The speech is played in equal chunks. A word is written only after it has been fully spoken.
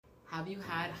Have you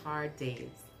had hard days?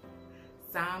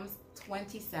 Psalms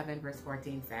 27 verse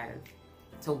 14 says,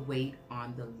 to wait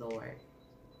on the Lord.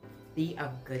 Be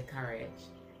of good courage,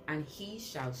 and he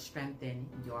shall strengthen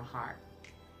your heart.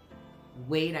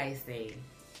 Wait, I say,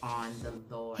 on the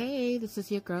Lord. Hey, this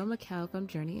is your girl Mikkel from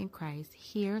Journey in Christ,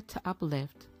 here to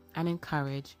uplift and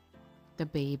encourage the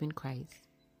babe in Christ.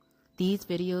 These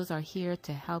videos are here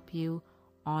to help you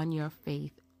on your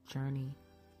faith journey.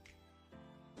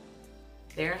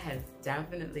 There has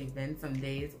definitely been some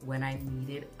days when I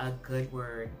needed a good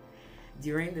word.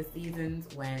 During the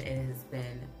seasons when it has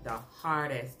been the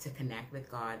hardest to connect with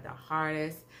God, the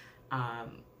hardest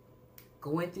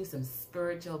going through some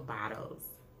spiritual battles,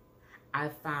 I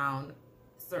found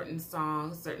certain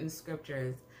songs, certain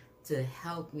scriptures to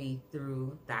help me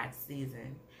through that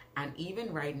season. And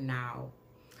even right now,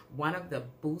 one of the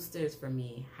boosters for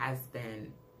me has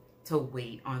been to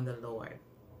wait on the Lord.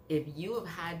 If you have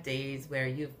had days where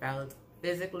you felt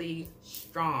physically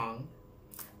strong,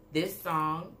 this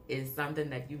song is something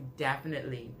that you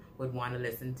definitely would want to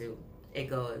listen to. It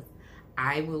goes,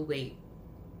 I will wait.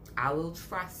 I will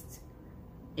trust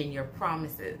in your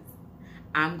promises.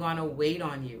 I'm going to wait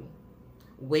on you.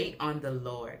 Wait on the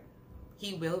Lord.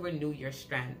 He will renew your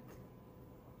strength.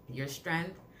 Your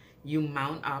strength, you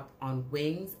mount up on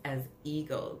wings as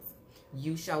eagles.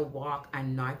 You shall walk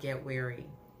and not get weary.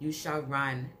 You shall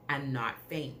run and not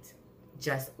faint.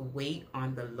 Just wait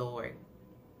on the Lord.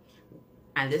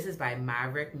 And this is by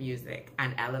Maverick Music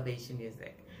and Elevation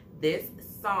Music. This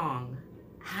song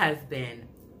has been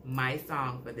my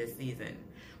song for this season.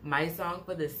 My song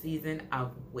for the season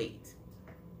of wait.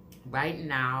 Right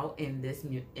now, in this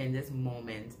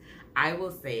moment, I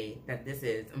will say that this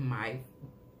is my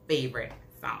favorite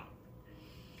song.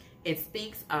 It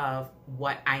speaks of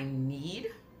what I need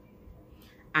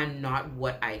and not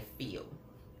what I feel.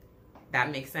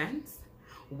 That makes sense?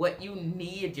 What you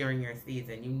need during your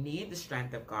season. You need the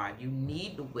strength of God. You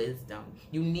need the wisdom.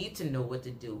 You need to know what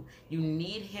to do. You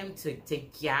need him to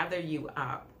gather you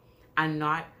up and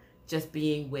not just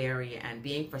being weary and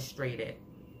being frustrated.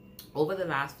 Over the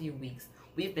last few weeks,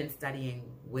 we've been studying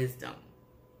wisdom.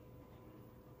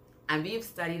 And we've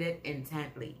studied it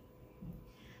intently.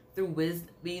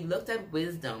 We looked at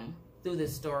wisdom through the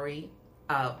story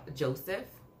of Joseph,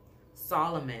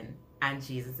 Solomon, and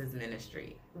Jesus'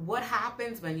 ministry. What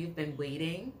happens when you've been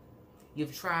waiting,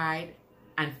 you've tried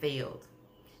and failed?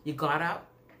 You got up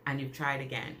and you've tried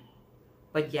again,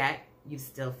 but yet you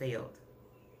still failed.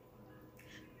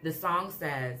 The song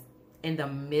says, in the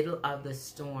middle of the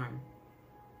storm,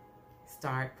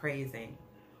 start praising.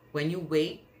 When you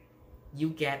wait, you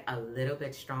get a little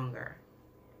bit stronger.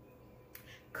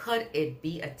 Could it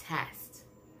be a test?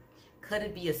 Could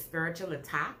it be a spiritual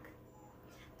attack?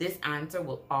 This answer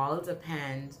will all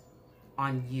depend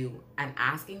on you and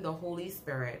asking the Holy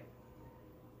Spirit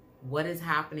what is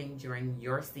happening during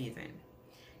your season.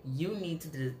 You need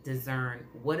to discern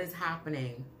what is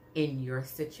happening in your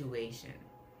situation.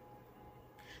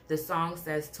 The song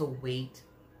says to wait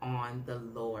on the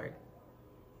Lord.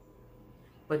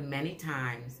 But many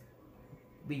times,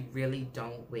 we really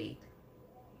don't wait.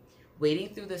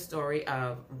 Waiting through the story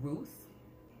of Ruth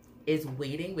is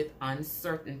waiting with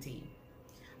uncertainty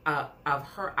of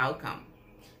her outcome.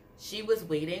 She was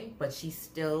waiting, but she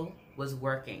still was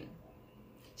working.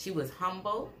 She was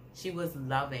humble, she was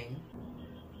loving,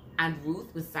 and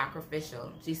Ruth was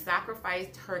sacrificial. She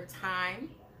sacrificed her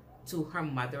time to her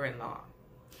mother-in-law.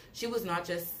 She was not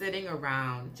just sitting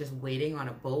around just waiting on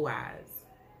a Boaz.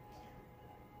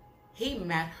 He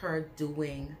met her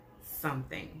doing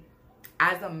something.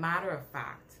 As a matter of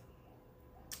fact,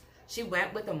 she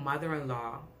went with a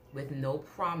mother-in-law with no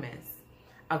promise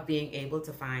of being able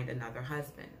to find another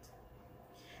husband.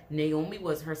 Naomi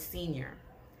was her senior,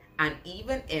 and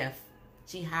even if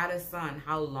she had a son,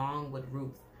 how long would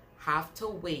Ruth have to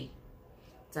wait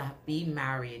to be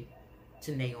married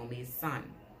to Naomi's son?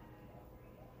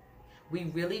 We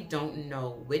really don't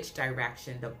know which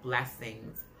direction the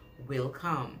blessings will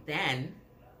come. Then,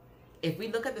 if we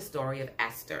look at the story of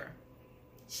Esther,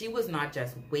 she was not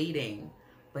just waiting,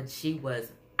 but she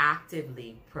was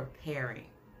actively preparing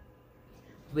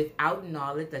without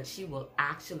knowledge that she will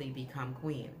actually become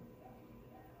queen.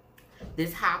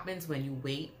 This happens when you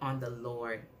wait on the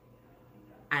Lord,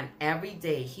 and every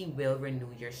day he will renew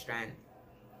your strength.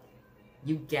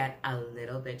 You get a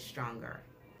little bit stronger.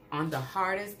 On the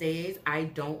hardest days, I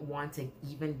don't want to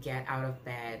even get out of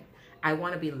bed. I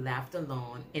want to be left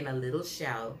alone in a little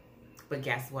shell. But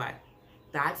guess what?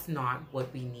 That's not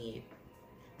what we need.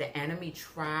 The enemy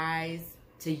tries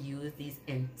to use these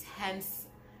intense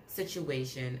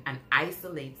situations and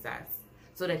isolates us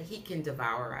so that he can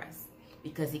devour us.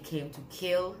 because he came to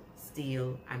kill,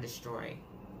 steal, and destroy.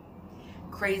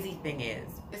 Crazy thing is,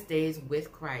 6 days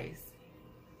with Christ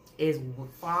is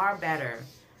far better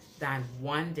than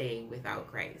 1 day without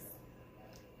Christ.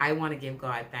 I want to give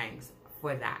God thanks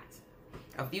for that.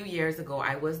 A few years ago,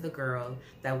 I was the girl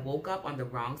that woke up on the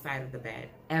wrong side of the bed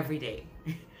every day.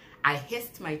 I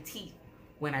hissed my teeth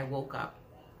when I woke up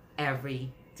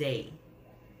every day.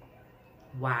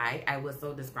 Why I was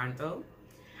so disgruntled?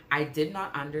 I did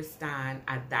not understand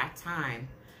at that time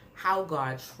how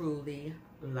God truly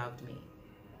loved me.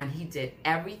 And he did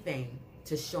everything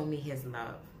to show me his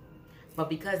love. But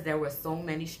because there were so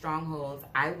many strongholds,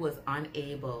 I was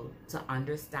unable to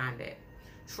understand it.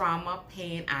 Trauma,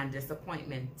 pain, and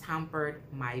disappointment tempered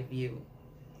my view.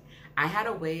 I had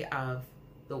a way of,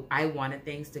 I wanted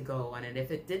things to go, and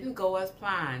if it didn't go as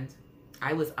planned,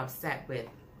 I was upset with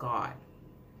God.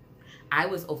 I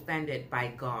was offended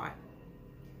by God.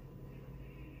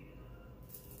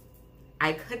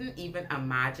 I couldn't even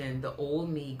imagine the old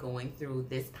me going through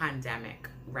this pandemic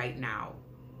right now.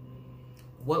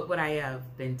 What would I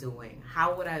have been doing?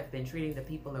 How would I have been treating the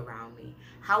people around me?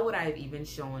 How would I have even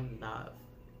shown love?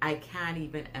 I can't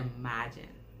even imagine.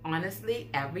 Honestly,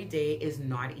 every day is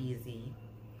not easy.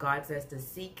 God says to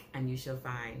seek and you shall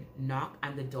find. Knock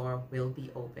and the door will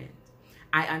be opened.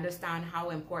 I understand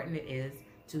how important it is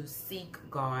to seek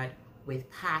God with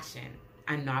passion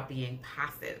and not being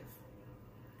passive.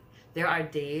 There are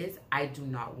days I do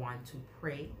not want to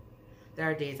pray. There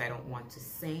are days I don't want to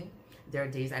sing. There are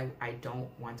days I don't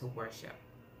want to worship.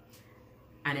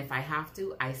 And if I have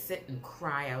to, I sit and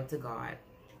cry out to God,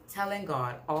 telling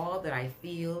God all that I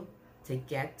feel to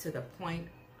get to the point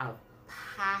of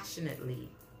passionately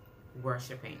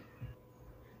worshiping.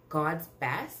 God's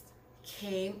best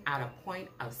came at a point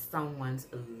of someone's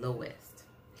lowest,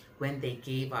 when they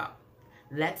gave up.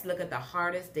 Let's look at the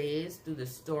hardest days through the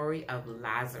story of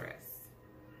Lazarus.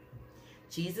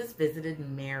 Jesus visited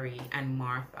Mary and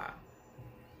Martha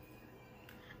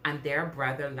and their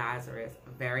brother Lazarus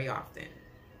very often.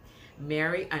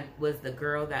 Mary was the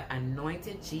girl that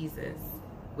anointed Jesus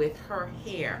with her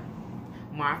hair.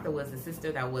 Martha was the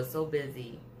sister that was so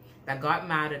busy that got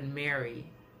mad at Mary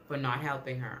for not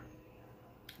helping her.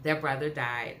 Their brother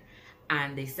died,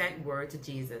 and they sent word to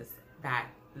Jesus that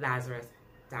Lazarus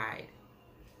died.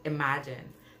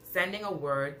 Imagine sending a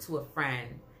word to a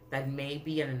friend that may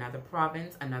be in another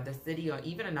province, another city, or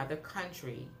even another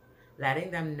country,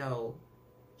 letting them know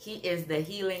he is the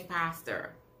healing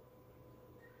pastor.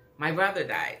 My brother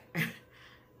died.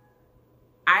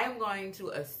 I am going to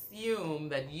assume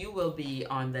that you will be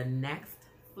on the next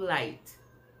flight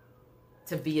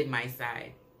to be at my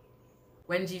side.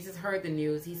 When Jesus heard the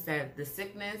news, he said, the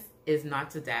sickness is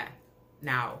not to death.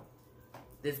 Now,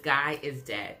 this guy is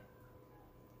dead.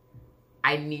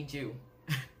 I need you.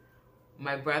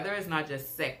 My brother is not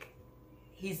just sick.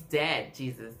 He's dead,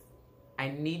 Jesus. I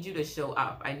need you to show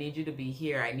up. I need you to be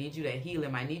here. I need you to heal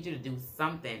him. I need you to do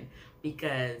something,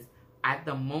 because at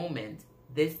the moment,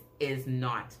 this is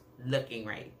not looking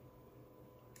right.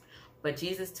 But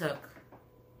Jesus took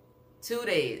 2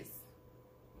 days.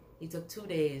 He took 2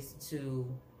 days to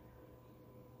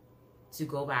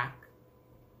go back,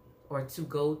 or to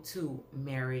go to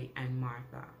Mary and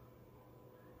Martha.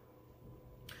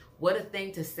 What a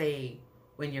thing to say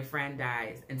when your friend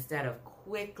dies, instead of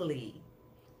quickly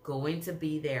going to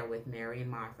be there with Mary and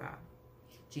Martha.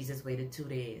 Jesus waited 2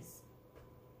 days.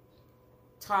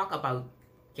 Talk about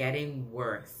getting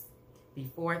worse.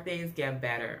 Before things get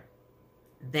better,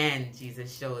 then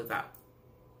Jesus shows up.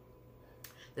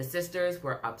 The sisters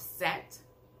were upset,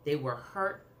 they were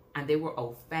hurt, and they were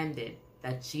offended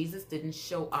that Jesus didn't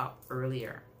show up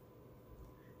earlier.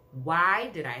 Why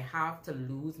did I have to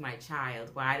lose my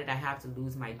child? Why did I have to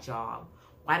lose my job?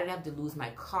 Why did I have to lose my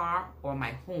car or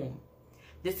my home?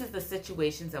 This is the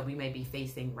situations that we may be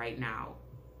facing right now.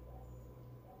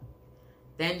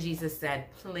 Then Jesus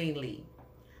said plainly,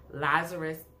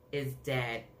 Lazarus is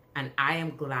dead, and I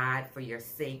am glad for your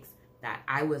sakes that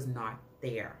I was not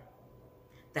there,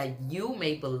 that you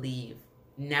may believe.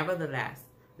 Nevertheless,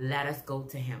 let us go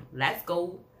to him. Let's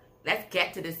go. Let's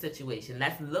get to this situation.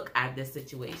 Let's look at this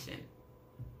situation.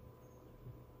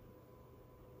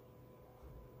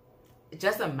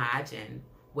 Just imagine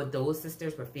what those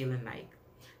sisters were feeling like.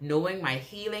 Knowing my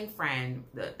healing friend,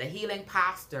 the healing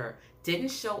pastor, didn't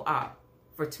show up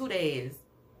for 2 days.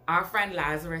 Our friend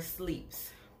Lazarus sleeps,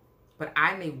 but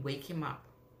I may wake him up.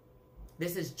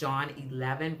 This is John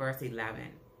 11, verse 11.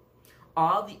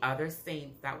 All the other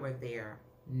saints that were there,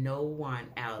 no one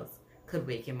else could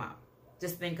wake him up.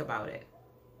 Just think about it.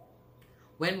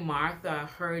 When Martha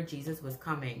heard Jesus was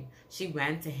coming, she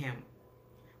went to him.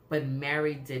 But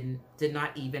Mary did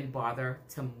not even bother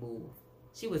to move.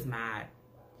 She was mad.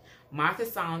 Martha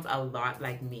sounds a lot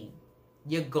like me.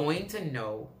 You're going to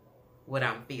know what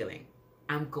I'm feeling.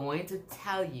 I'm going to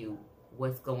tell you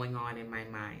what's going on in my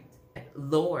mind.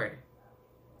 Lord,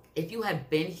 if you had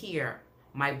been here,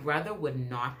 my brother would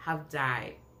not have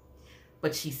died.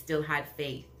 But she still had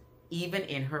faith, even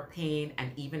in her pain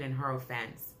and even in her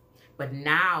offense. But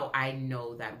now I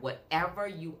know that whatever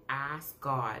you ask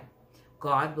God,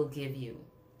 God will give you.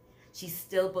 She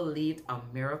still believed a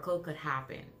miracle could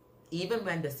happen, even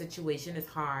when the situation is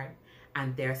hard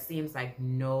and there seems like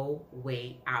no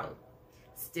way out.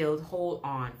 Still hold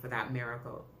on for that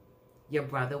miracle. Your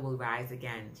brother will rise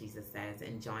again, Jesus says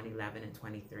in John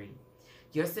 11:23.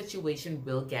 Your situation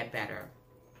will get better.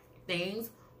 Things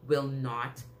will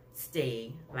not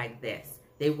stay like this.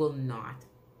 They will not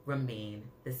remain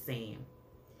the same.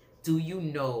 Do you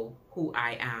know who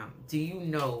I am? Do you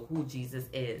know who Jesus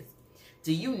is?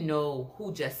 Do you know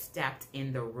who just stepped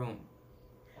in the room?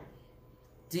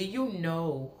 Do you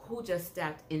know who just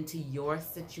stepped into your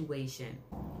situation?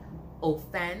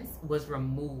 Offense was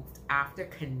removed after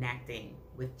connecting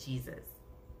with Jesus.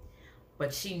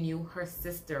 But she knew her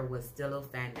sister was still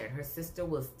offended. Her sister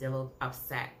was still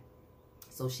upset.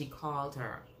 So she called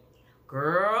her.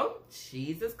 Girl,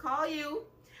 Jesus called you,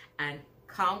 and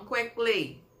come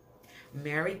quickly.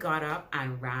 Mary got up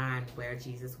and ran where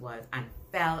Jesus was and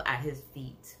fell at his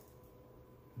feet.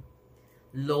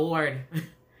 Lord.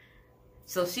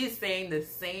 So she's saying the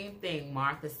same thing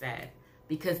Martha said,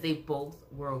 because they both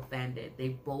were offended. They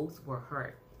both were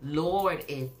hurt. Lord,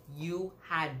 if you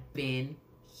had been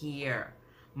here,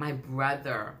 my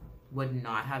brother would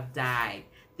not have died.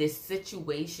 This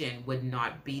situation would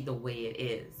not be the way it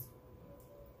is.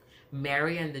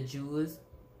 Mary and the Jews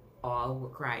all were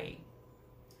crying,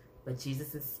 but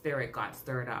Jesus' spirit got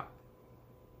stirred up.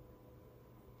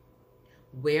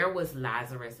 Where was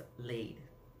Lazarus laid?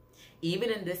 Even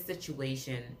in this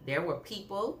situation, there were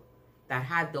people that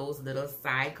had those little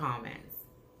side comments.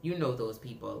 You know those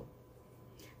people.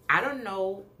 I don't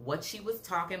know what she was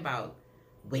talking about,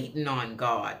 waiting on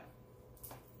God.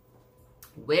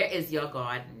 Where is your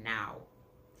God now?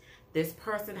 This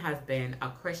person has been a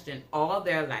Christian all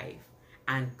their life,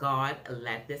 and God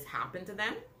let this happen to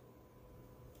them.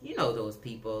 You know those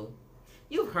people.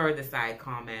 You've heard the side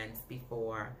comments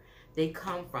before. They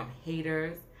come from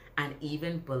haters and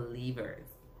even believers.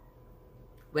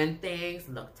 When things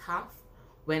look tough,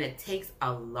 when it takes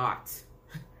a lot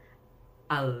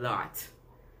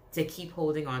to keep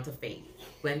holding on to faith,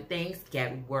 when things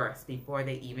get worse before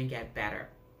they even get better.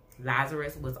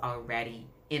 Lazarus was already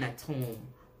in a tomb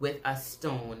with a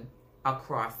stone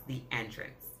across the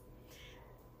entrance.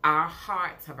 Our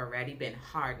hearts have already been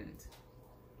hardened.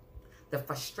 The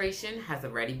frustration has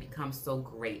already become so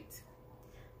great.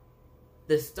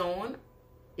 The stone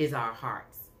is our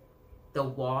hearts. The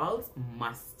walls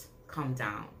must come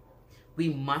down. We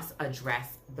must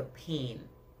address the pain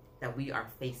that we are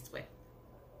faced with.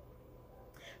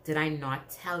 Did I not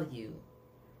tell you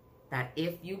that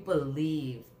if you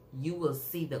believe, you will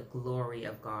see the glory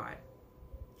of God?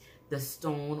 The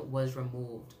stone was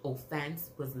removed. Offense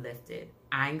was lifted.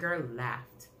 Anger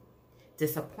left.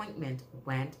 Disappointment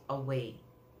went away.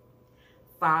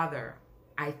 Father,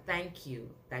 I thank you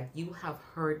that you have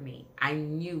heard me. I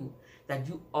knew that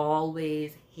you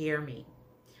always hear me.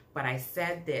 But I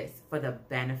said this for the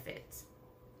benefit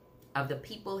of the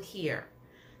people here,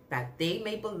 that they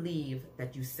may believe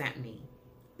that you sent me.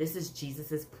 This is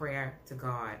Jesus' prayer to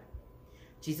God.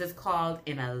 Jesus called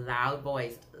in a loud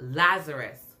voice,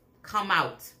 Lazarus, come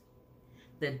out.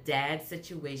 The dead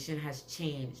situation has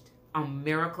changed. A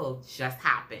miracle just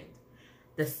happened.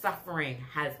 The suffering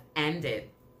has ended.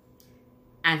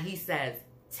 And he says,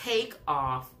 take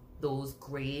off those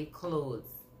grave clothes.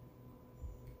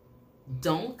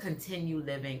 Don't continue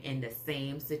living in the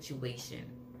same situation.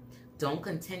 Don't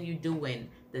continue doing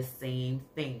the same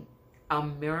thing. A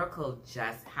miracle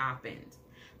just happened.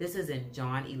 This is in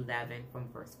John 11 from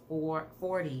verse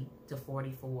 40 to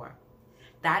 44.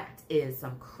 That is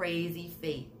some crazy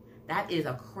faith. That is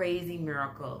a crazy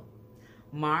miracle.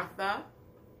 Martha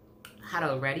had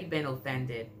already been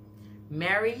offended.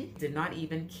 Mary did not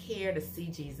even care to see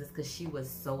Jesus because she was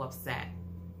so upset.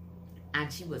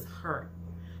 And she was hurt.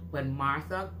 When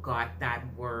Martha got that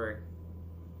word,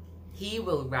 he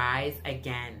will rise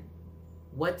again.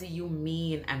 What do you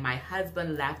mean? And my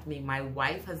husband left me. My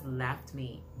wife has left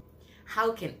me.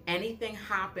 How can anything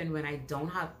happen when I don't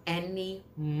have any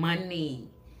money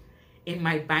in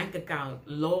my bank account?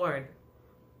 Lord,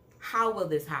 how will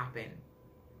this happen?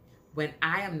 When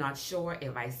I am not sure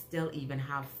if I still even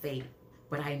have faith.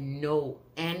 but I know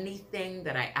anything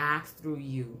that I ask through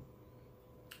you,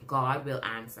 God will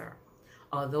answer.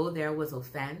 Although there was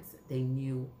offense, they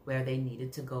knew where they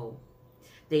needed to go.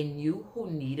 They knew who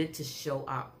needed to show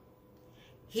up.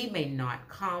 He may not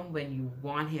come when you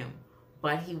want him,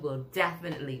 but he will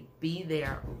definitely be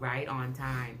there right on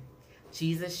time.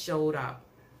 Jesus showed up.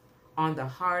 On the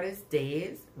hardest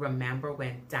days, remember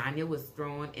when Daniel was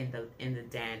thrown in the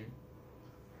den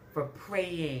for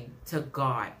praying to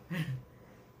God.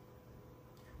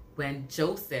 When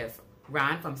Joseph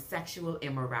ran from sexual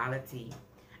immorality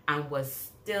and was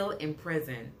still in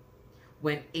prison.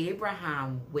 When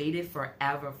Abraham waited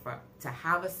forever to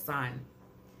have a son,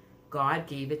 God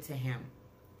gave it to him.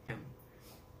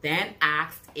 Then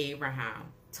asked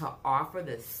Abraham to offer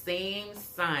the same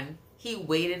son he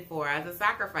waited for as a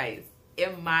sacrifice.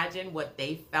 Imagine what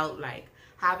they felt like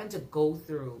having to go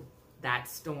through that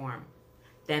storm.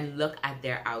 Then look at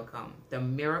their outcome. The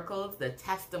miracles, the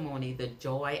testimony, the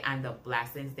joy, and the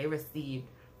blessings they received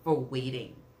for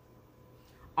waiting.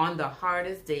 On the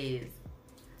hardest days,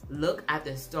 look at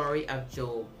the story of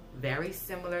Job, very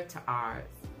similar to ours.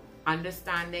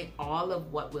 Understanding all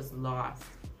of what was lost,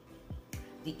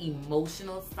 the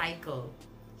emotional cycle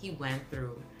he went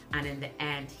through, and in the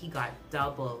end, he got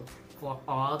double for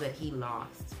all that he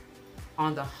lost.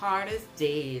 On the hardest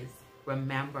days,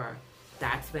 remember,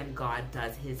 that's when God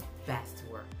does his best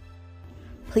work.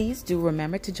 Please do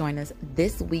remember to join us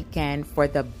this weekend for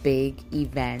the big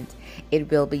event. It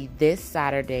will be this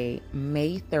Saturday,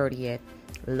 May 30th,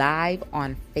 live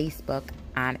on Facebook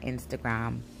and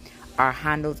Instagram. Our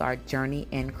handles are Journey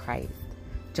in Christ.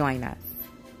 Join us.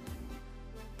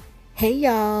 Hey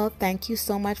y'all, thank you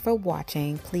so much for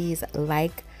watching. Please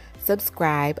like,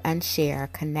 subscribe, and share.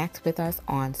 Connect with us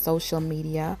on social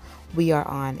media. We are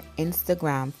on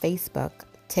Instagram, Facebook,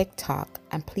 TikTok,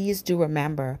 and please do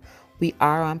remember, we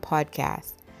are on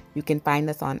podcast. You can find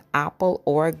us on Apple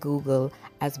or Google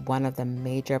as one of the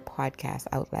major podcast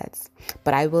outlets.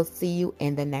 But I will see you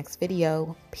in the next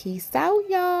video. Peace out,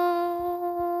 y'all.